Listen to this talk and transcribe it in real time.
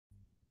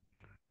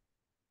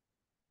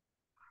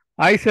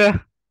Hi, sir.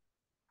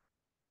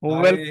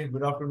 Well, Hi,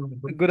 good afternoon,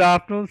 Mukul. good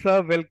afternoon,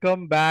 sir.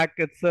 Welcome back.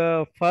 It's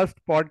a first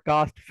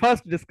podcast,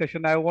 first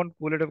discussion. I won't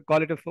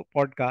call it a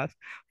podcast.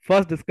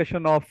 First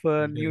discussion of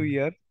New Okay,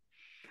 Year,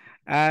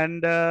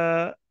 and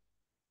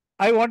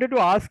I wanted to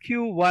ask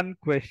you one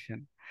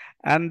question,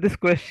 and this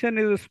question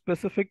is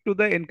specific to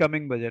the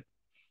incoming budget.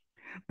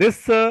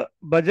 This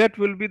budget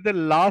will be the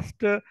last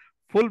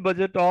full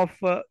budget of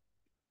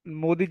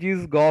Modi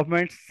ji's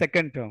government's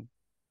second term.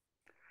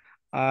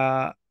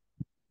 Uh,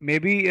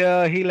 Maybe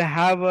he'll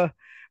have a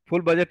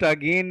full budget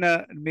again.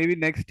 Maybe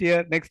next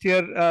year. Next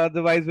year,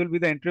 otherwise will be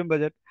the interim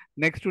budget.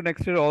 Next to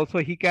next year also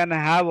he can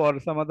have, or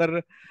some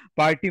other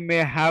party may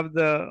have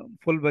the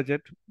full budget.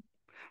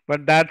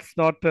 But that's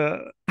not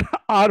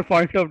our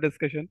point of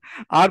discussion.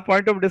 Our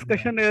point of yeah,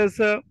 discussion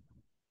is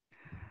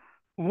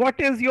what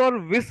is your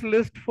wish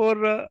list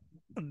for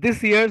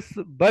this year's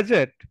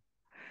budget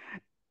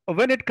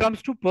when it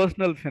comes to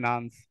personal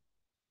finance?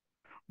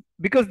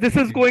 Because this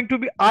is okay, going to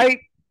be, I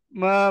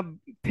uh,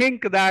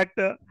 think that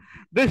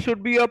this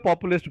should be a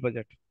populist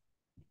budget,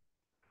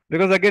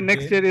 because again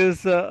next okay, year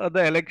is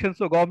the election,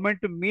 so government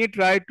may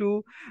try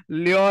to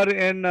lure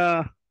in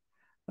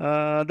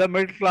the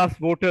middle class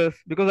voters,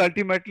 because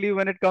ultimately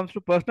when it comes to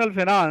personal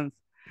finance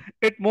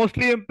it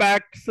mostly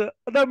impacts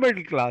the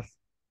middle class.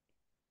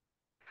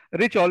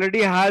 Rich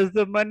already has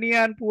the money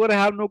and poor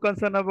have no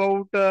concern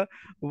about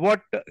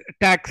what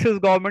taxes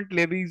government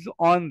levies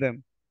on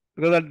them,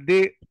 because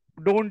they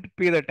don't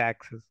pay the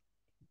taxes.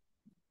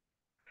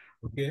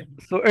 okay,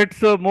 So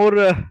it's more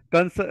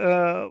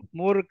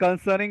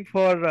concerning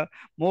for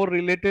more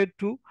related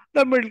to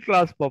the middle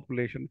class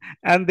population,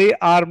 and they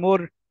are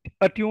more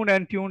attuned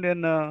and tuned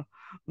in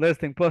this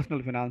thing,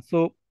 personal finance.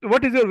 So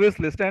what is your wish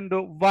list, and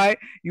why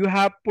you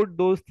have put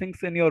those things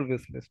in your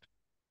wish list?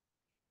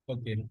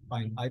 okay,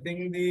 fine. I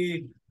think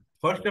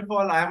first of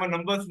all, I am a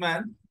numbers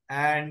man,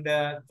 and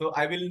so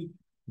I will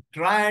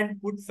try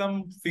and put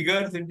some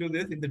figures into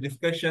this in the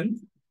discussion.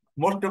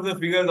 Most of the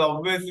figures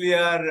obviously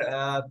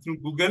are through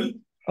Google,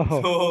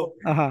 Oh, so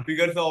uh-huh.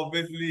 figures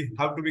obviously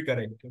have to be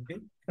correct. Okay.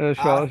 Sure,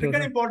 sure, Second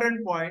sir.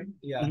 important point,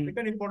 yeah, Mhm.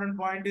 second important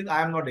point is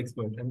I am not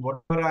expert, and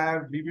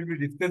whatever we will be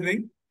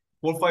discussing,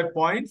 4 5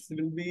 points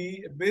will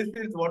be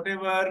basis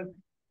whatever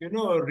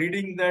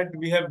reading that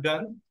we have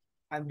done,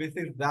 and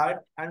basis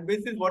that, and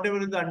basis whatever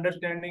is the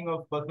understanding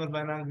of personal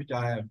finance which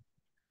I have.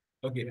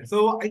 Okay,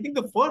 so I think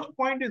the first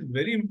point is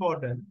very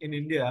important in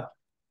India.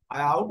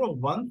 Out of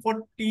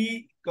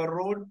 140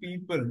 crore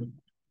people,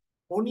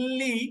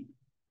 only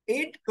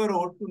 8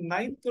 crore to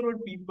 9 crore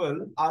people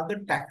are the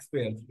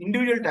taxpayers,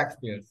 individual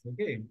taxpayers.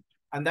 Okay.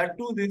 And that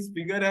too, this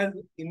figure has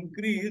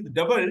increased,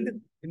 doubled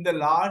in the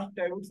last,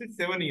 I would say,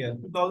 7 years,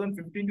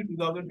 2015 to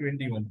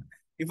 2021.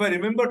 If I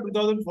remember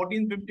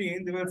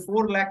 2014-15, there were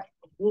 4 lakh,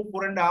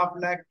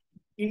 4.5 lakh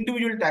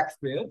individual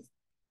taxpayers.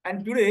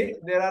 And today,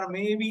 there are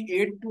maybe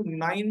 8 to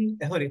 9,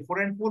 sorry,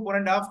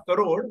 4.5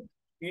 crore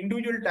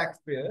individual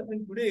taxpayers.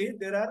 And today,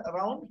 there are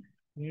around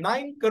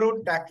 9 crore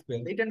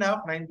taxpayers,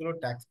 8.5, 9 crore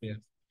taxpayers.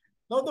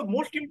 Now, the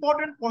most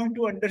important point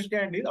to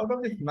understand is out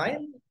of this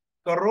 9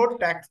 crore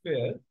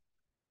taxpayers,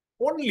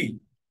 only,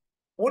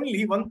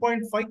 only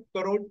 1.5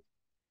 crore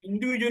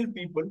individual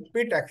people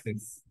pay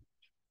taxes.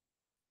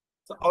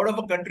 So, out of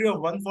a country of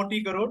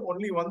 140 crore,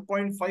 only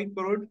 1.5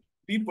 crore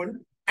people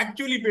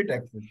actually pay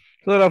taxes.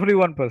 So roughly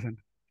 1%.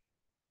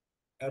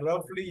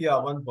 Roughly, yeah,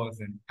 1%.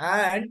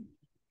 And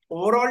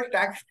overall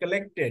tax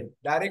collected,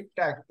 direct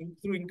tax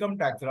through income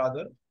tax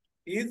rather,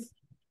 is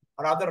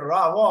rather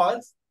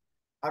was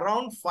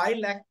around 5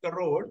 lakh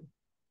crore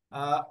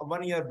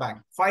 1 year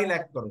back. 5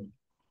 lakh crore.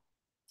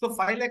 So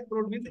 5 lakh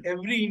crore means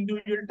every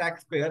individual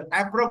taxpayer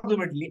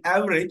approximately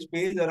average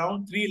pays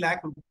around 3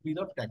 lakh rupees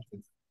of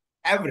taxes.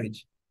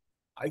 Average.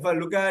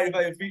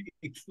 If we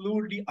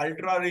exclude the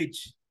ultra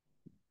rich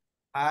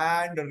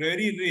and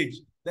very rich,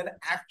 then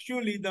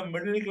actually the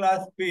middle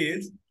class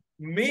pays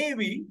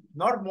maybe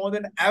not more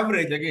than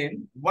average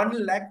again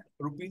 1 lakh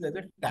rupees as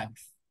a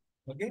tax.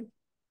 Okay.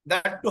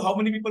 That to how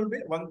many people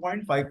pay?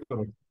 1.5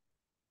 crore.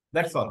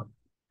 That's all.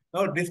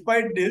 Now,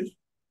 despite this,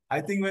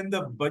 I think when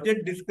the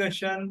budget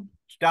discussion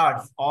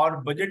starts or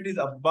budget is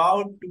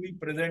about to be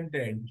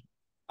presented,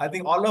 I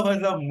think all of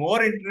us are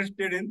more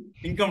interested in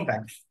income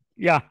tax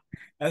Yeah.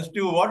 as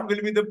to what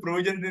will be the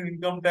provisions in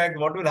income tax,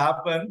 what will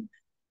happen.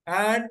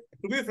 And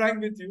to be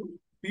frank with you,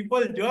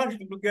 people just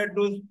look at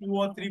those 2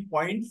 or 3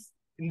 points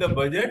in the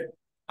budget,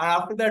 and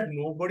after that,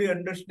 nobody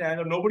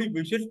understands or nobody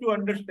wishes to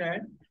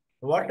understand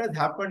what has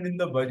happened in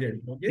the budget.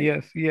 Okay,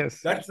 Yes, yes.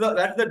 that's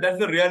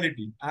the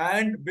reality.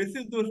 And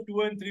basis those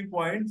 2 and 3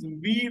 points,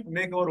 we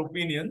make our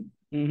opinion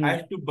Hmm.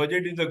 as to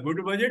budget is a good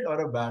budget or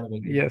a bad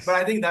budget. But Yes.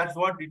 I think that's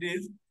what it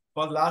is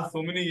for the last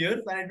so many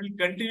years, and it will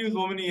continue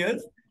so many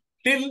years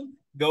till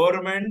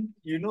government,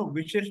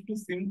 wishes to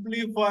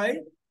simplify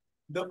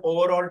the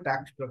overall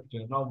tax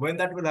structure. Now, when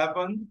that will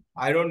happen,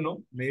 I don't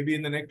know. Maybe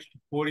in the next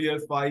 4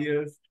 years, 5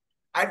 years.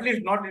 At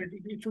least not.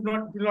 It should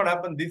not. It will not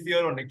happen this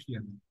year or next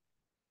year.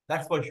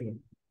 That's for sure.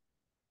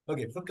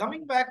 Okay. So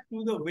coming back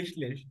to the wish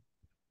list.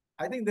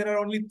 I think there are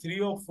only three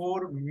or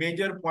four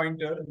major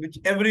pointers which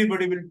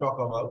everybody will talk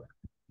about.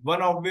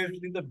 One,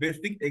 obviously, the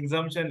basic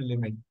exemption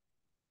limit.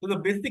 So the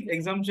basic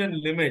exemption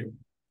limit,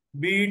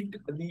 be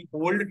it the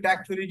old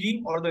tax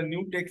regime or the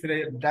new tax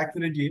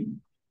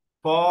regime,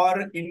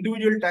 for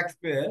individual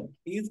taxpayer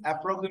is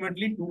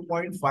approximately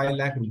 2.5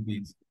 lakh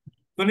rupees.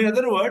 So in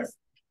other words,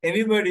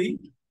 anybody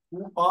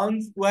who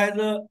has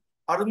a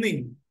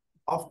earning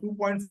of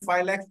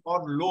 2.5 lakhs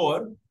or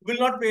lower will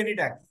not pay any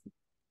tax.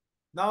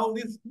 Now,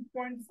 this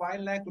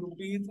 2.5 lakh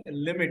rupees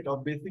limit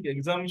of basic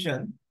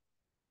exemption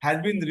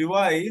has been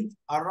revised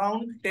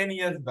around 10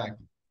 years back.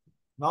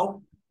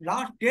 Now,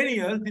 last 10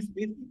 years, this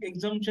basic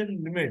exemption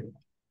limit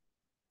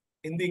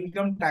in the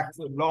income tax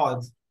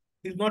laws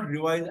is not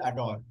revised at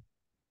all.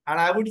 And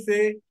I would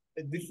say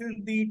this is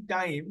the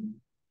time,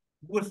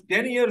 because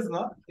 10 years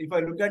now, if I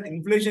look at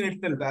inflation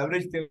itself,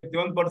 average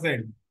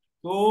 7%.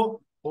 So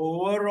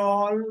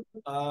overall,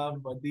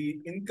 the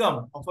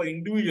income of an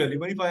individual,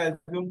 even if I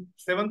assume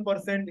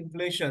 7%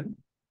 inflation,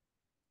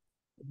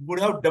 would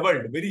have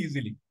doubled very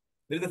easily.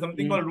 There is a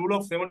something Mm-hmm. called rule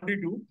of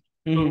 72.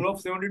 So Mm-hmm. rule of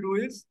 72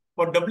 is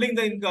for doubling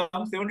the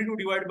income, 72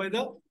 divided by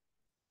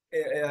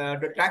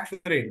the tax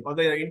rate or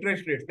the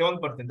interest rate,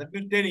 7%. That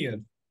means 10 years.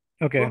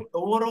 Okay. So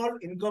overall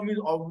income is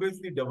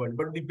obviously doubled,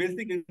 but the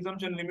basic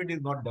exemption limit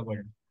is not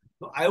doubled.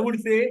 So I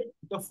would say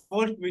the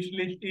first wish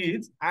list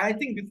is, I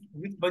think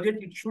this budget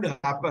it should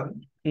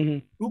happen,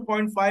 Mm-hmm.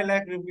 2.5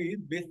 lakh rupees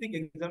basic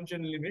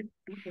exemption limit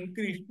to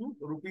increase to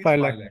rupees 5 5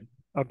 lakh. lakh.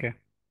 Okay.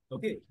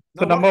 Okay.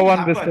 So Now what number should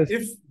one wish happen list.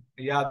 if,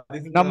 yeah, this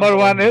is the Number number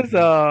one one wish is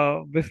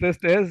list. wish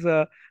list is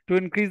to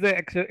increase the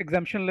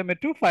exemption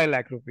limit to 5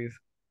 lakh rupees.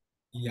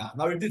 Yeah.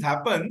 Now, if this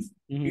happens,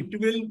 Mm-hmm.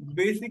 it will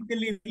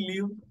basically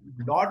leave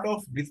lot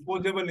of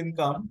disposable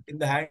income in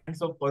the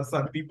hands of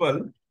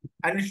people,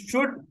 and it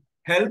should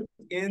help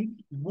in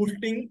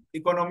boosting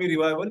economy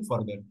revival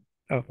further.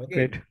 Oh, Okay.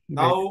 great, great.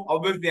 Now,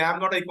 obviously, I am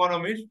not an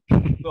economist,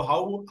 so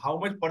how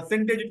much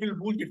percentage it will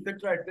boost,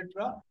 etc.,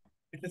 etc.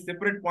 It's a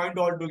separate point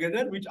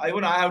altogether, which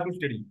even I have to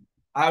study.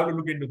 I have to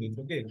look into this.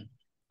 Okay.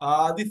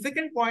 The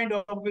second point,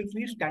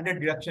 obviously, standard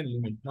deduction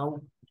limit. Now,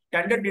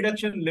 standard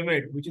deduction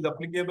limit, which is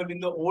applicable in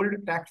the old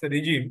tax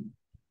regime,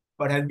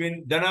 but has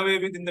been done away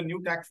with in the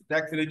new tax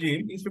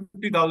regime, is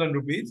 50,000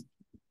 rupees.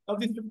 Now,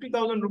 this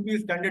 50,000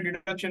 rupees standard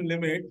deduction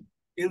limit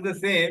is the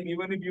same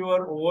even if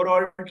your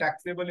overall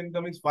taxable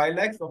income is 5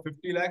 lakhs or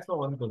 50 lakhs or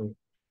 1 crore.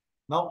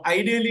 Now,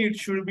 ideally, it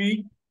should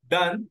be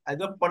done as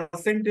a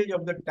percentage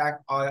of the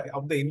tax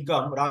of the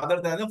income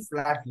rather than a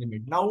flat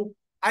limit. Now,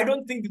 I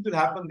don't think this will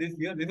happen this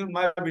year. This is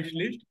my wish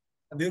list.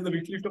 And this is the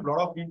wish list of a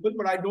lot of people,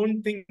 but I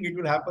don't think it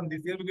will happen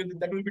this year because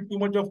that will be too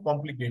much of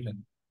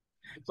complication.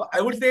 So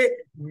I would say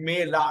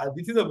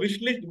this is a wish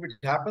list. If it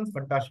happens,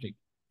 fantastic.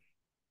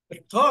 The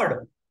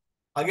third,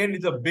 again,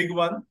 is a big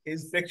one,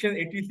 is Section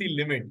 80C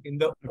limit in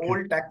the Okay.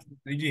 old tax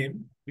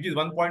regime, which is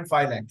 1.5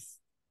 lakhs.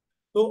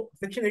 So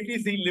Section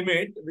 80C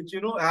limit, which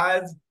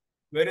has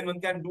wherein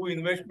one can do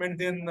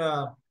investments in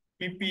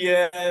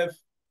PPF,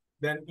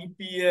 then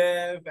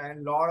EPF,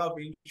 and lot of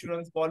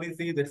insurance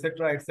policies,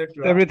 etc.,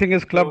 etc. Everything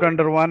is clubbed So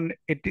under one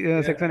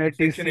yeah, section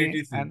Section 80C,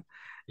 80C. Yeah, and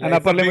it's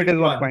upper a limit big is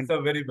one one. It's point.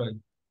 a very big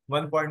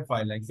 1.5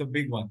 lakhs. It's a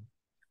big one.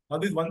 Now,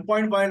 this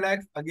 1.5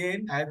 lakhs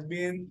again has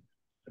been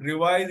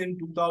revised in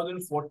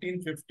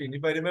 2014-15.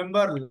 If I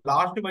remember,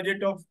 last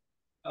budget of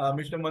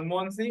Mr.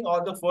 Manmohan Singh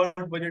or the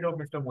first budget of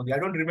Mr. Modi. I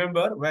don't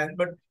remember when,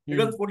 but it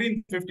Mm. was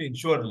 14-15,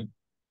 surely.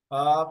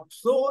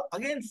 So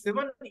again,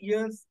 7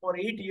 years or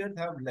 8 years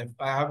have left.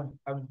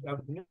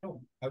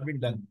 Have been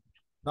done.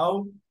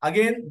 Now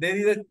again, there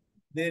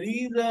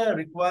is a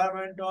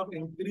requirement of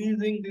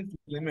increasing this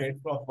limit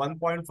from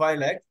 1.5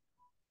 lakhs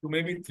to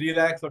maybe 3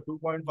 lakhs or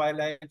 2.5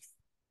 lakhs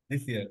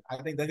this year. I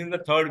think that is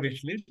the third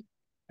wish list.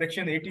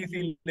 Section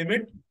 80C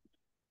limit,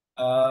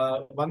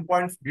 1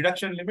 point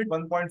deduction limit,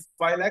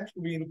 1.5 lakhs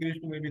to be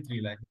increased to maybe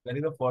 3 lakhs. That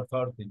is the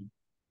third thing.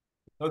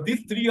 Now,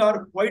 these three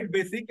are quite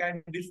basic,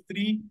 and these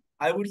three,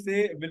 I would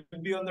say,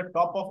 will be on the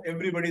top of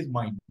everybody's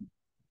mind.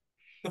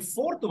 The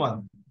fourth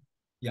one,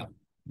 yeah,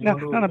 you No,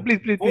 want no, no. to Please,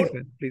 please, please,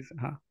 fourth, please.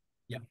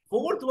 yeah,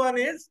 fourth one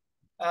is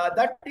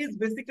that is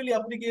basically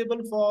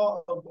applicable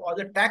for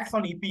the tax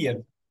on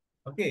EPF.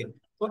 Okay,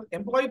 so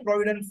Employee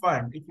Provident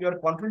Fund, if you are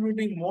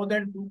contributing more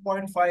than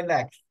 2.5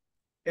 lakhs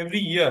every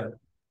year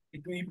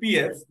into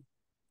EPF,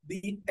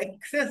 the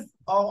excess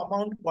of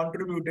amount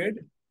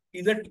contributed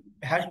is that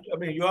I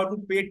mean, you have to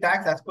pay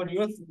tax as per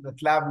your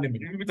slab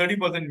limit. It will be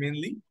 30%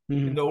 mainly in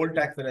Mm-hmm. the old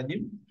tax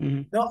regime.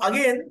 Mm-hmm. Now,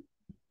 again,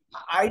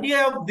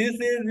 idea of this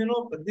is,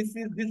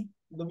 this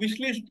the wish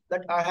list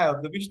that I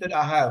have, the wish that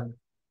I have.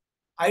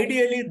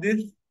 Ideally,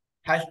 this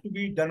has to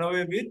be done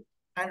away with.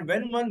 And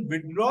when one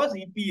withdraws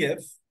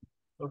EPF,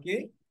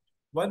 okay,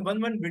 when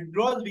one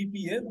withdraws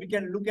EPF, we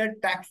can look at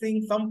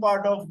taxing some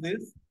part of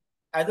this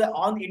as a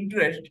on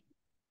interest,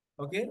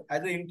 okay,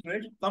 as an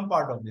interest, some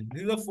part of this.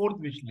 This is the fourth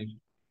wish list.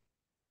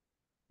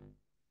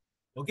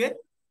 Okay.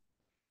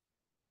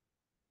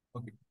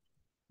 Okay.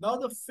 Now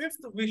the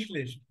fifth wish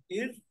list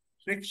is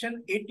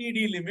Section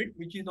 80D limit,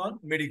 which is on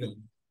medical.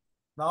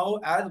 Now,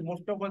 as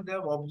most of us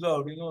have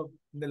observed,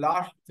 in the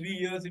last 3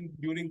 years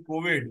during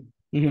COVID,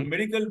 the Mm-hmm.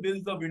 medical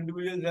bills of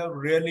individuals have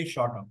really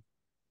shot up.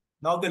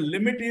 Now the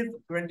limit is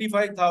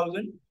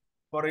 25,000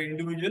 for an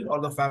individual or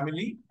the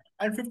family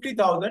and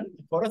 50,000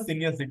 for a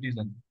senior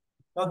citizen.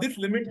 Now this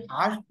limit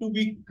has to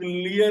be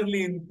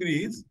clearly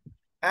increased,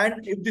 and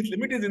if this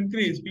limit is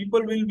increased,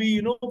 people will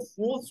be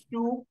forced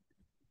to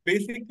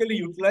basically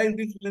utilize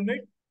this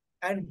limit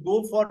and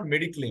go for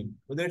mediclaim,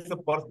 whether it's a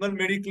personal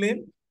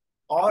mediclaim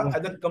or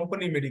as a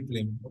company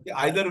mediclaim. Okay,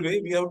 either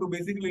way, we have to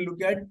basically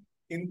look at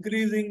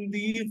increasing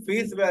the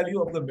face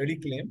value of the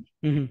mediclaim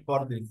Mm-hmm.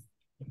 for this.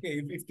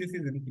 Okay, if this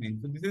is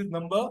increased. So this is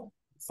number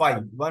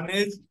five. One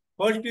is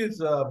first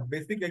is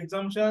basic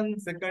exemption,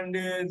 second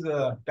is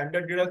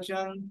standard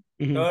deduction,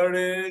 Mm-hmm. third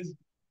is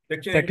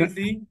section Second.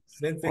 80C,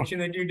 then Oh, section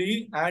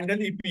 80D, and then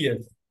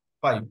EPF.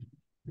 Five.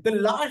 The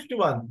last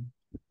one,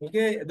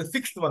 okay, the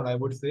sixth one I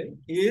would say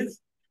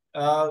is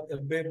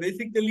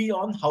basically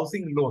on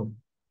housing loan.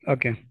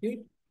 okay. Okay,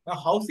 a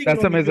housing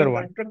That's a loan. If you major are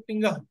one.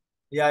 constructing a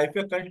yeah, if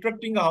you are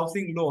constructing a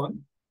housing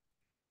loan,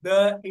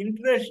 the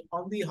interest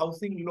on the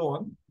housing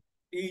loan,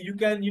 you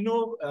can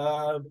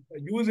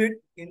use it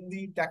in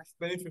the tax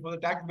benefit for the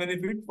tax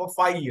benefit for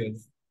 5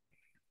 years.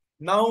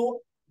 Now,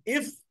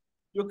 if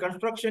your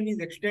construction is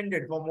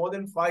extended for more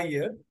than 5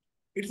 years,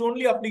 it's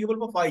only applicable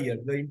for 5 years,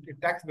 the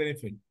tax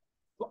benefit.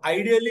 So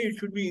ideally, it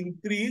should be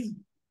increased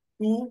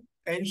to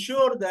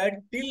ensure that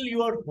till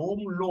your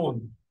home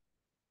loan,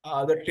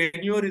 the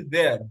tenure is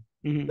there,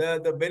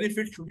 Mm-hmm. the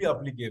benefit should be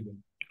applicable.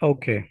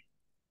 Okay. Okay.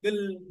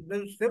 The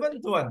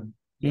seventh one,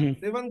 yeah,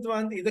 Mm-hmm. seventh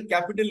one is the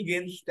capital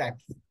gains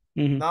tax.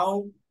 Mm-hmm.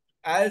 Now,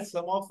 as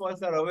some of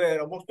us are aware,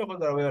 or most of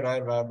us are aware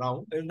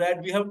now, is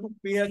that we have to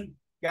pay a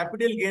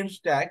capital gains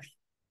tax.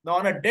 Now,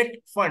 on a debt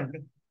fund,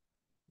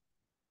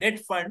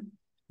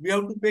 we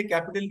have to pay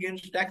capital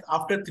gains tax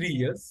after 3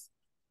 years.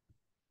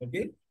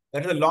 Okay,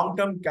 that is a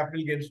long-term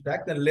capital gains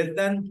tax, and less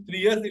than 3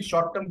 years is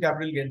short-term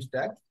capital gains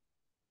tax.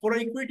 For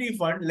an equity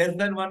fund, less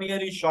than 1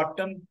 year is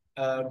short-term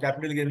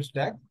capital gains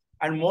tax,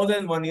 and more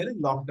than 1 year is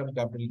long-term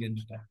capital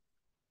gains tax.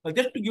 Now,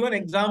 just to give an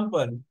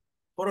example,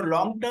 for a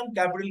long-term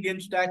capital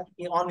gains tax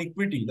on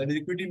equity, that is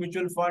equity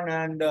mutual fund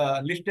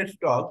and listed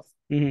stocks,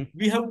 Mm-hmm.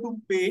 we have to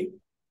pay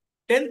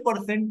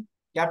 10%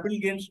 capital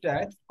gains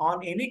tax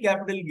on any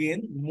capital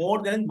gain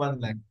more than 1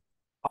 lakh,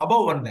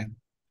 above 1 lakh.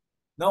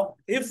 Now,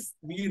 if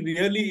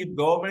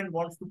government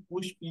wants to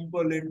push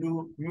people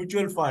into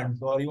mutual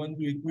funds or even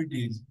to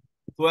equities,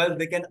 so as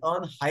they can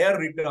earn higher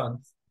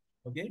returns,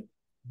 okay,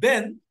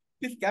 then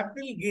this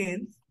capital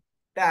gains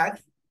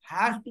tax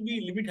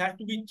limit has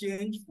to be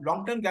changed.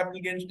 Long-term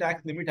capital gains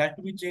tax limit has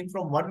to be changed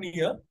from 1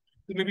 year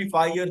to maybe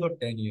 5 years or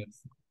 10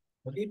 years.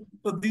 Okay,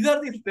 so these are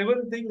the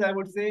seven things I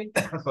would say.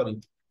 Sorry,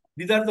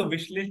 these are the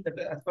wish list that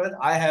as far as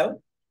I have.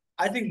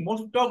 I think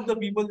most of the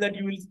people that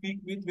you will speak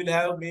with will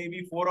have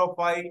maybe four or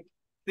five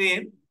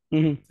same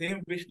Mm-hmm.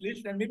 same wish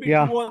list and maybe two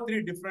Yeah. or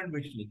three different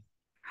wish lists.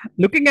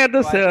 Looking at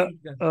So this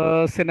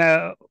I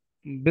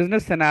think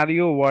business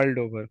scenario world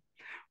over,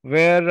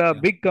 where yeah.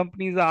 big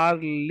companies are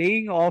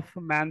laying off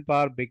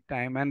manpower big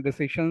time, and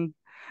recession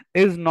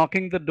is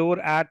knocking the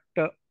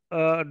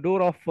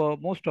door of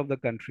most of the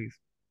countries.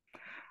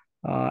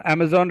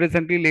 Amazon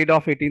recently laid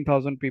off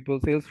 18,000 people.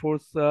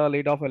 Salesforce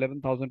laid off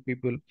 11,000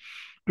 people.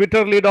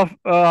 Twitter laid off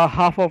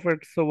half of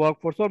its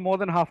workforce, or more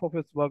than half of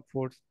its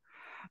workforce.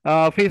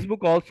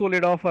 Facebook also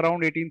laid off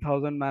around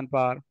 18,000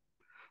 manpower.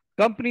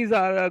 Companies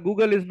are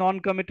Google is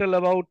non-committal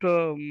about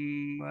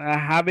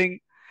having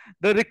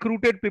the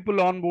recruited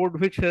people on board,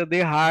 which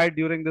they hired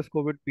during this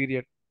COVID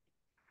period.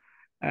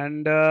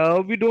 And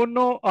we don't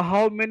know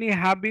how many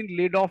have been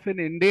laid off in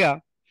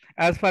India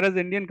as far as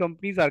Indian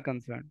companies are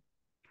concerned.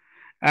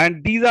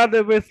 And these are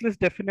the wish list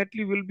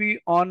definitely will be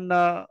on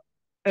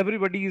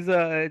everybody's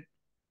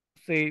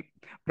say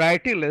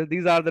priority list.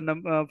 These are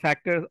the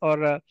factors,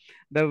 or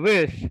the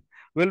wish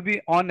will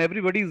be on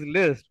everybody's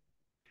list.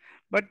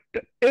 But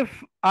if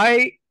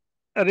I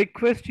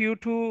request you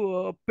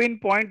to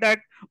pinpoint that,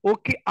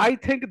 okay, I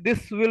think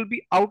this will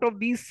be out of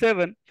these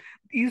seven,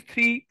 these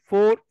three,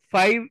 four,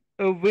 five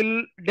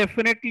will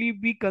definitely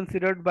be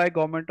considered by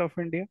Government of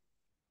India.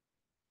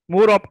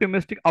 More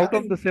optimistic I out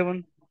of think the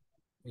seven.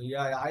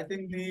 I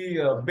think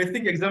the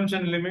basic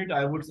exemption limit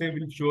I would say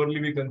will surely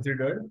be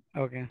considered.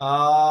 Okay.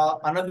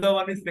 Another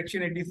one is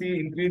Section 80C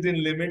increase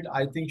in limit.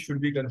 I think will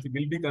be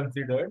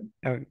considered.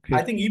 Okay,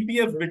 I great. think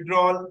EPF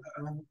withdrawal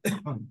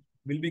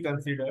will be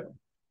considered.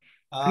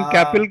 And Uh,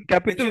 capital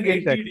Section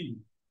gain tax. 80D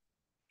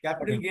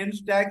capital Okay.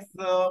 gains tax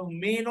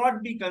may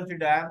not be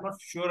considered. I am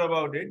not sure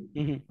about it,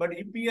 Hmm. but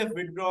EPF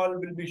withdrawal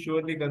will be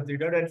surely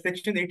considered, and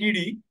Section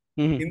 80D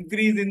Hmm.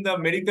 increase in the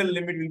medical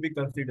limit will be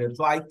considered.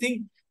 So I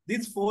think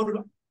these four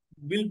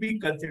will be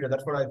considered.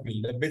 That's what I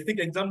feel. The basic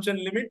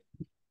exemption limit,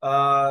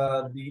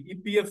 the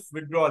EPF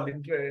withdrawal,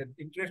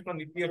 interest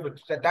on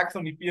EPF, tax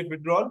on EPF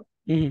withdrawal,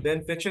 Hmm.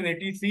 then Section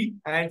 80C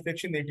and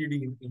Section 80D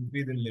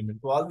increase in limit.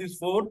 So all these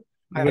four,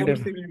 I Will would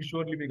def- say, will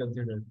surely be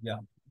considered. Yeah.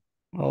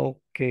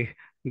 Okay.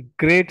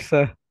 Great,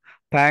 sir.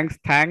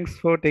 Thanks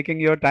for taking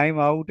your time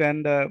out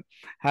and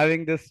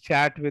having this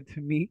chat with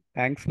me.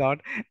 Thanks a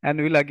lot.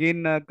 And we'll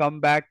again come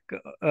back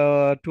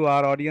to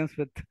our audience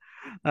with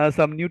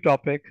some new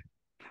topic,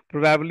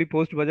 probably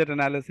post budget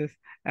analysis.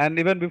 And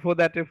even before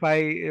that, if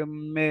I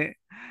may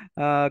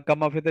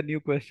come up with a new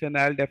question,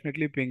 I'll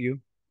definitely ping you.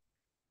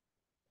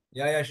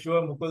 Yeah,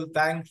 sure, Mukul.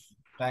 Thanks.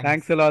 Thanks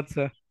Thanks. a lot,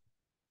 sir.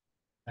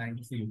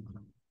 Thanks. See you.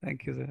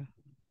 Thank you, sir.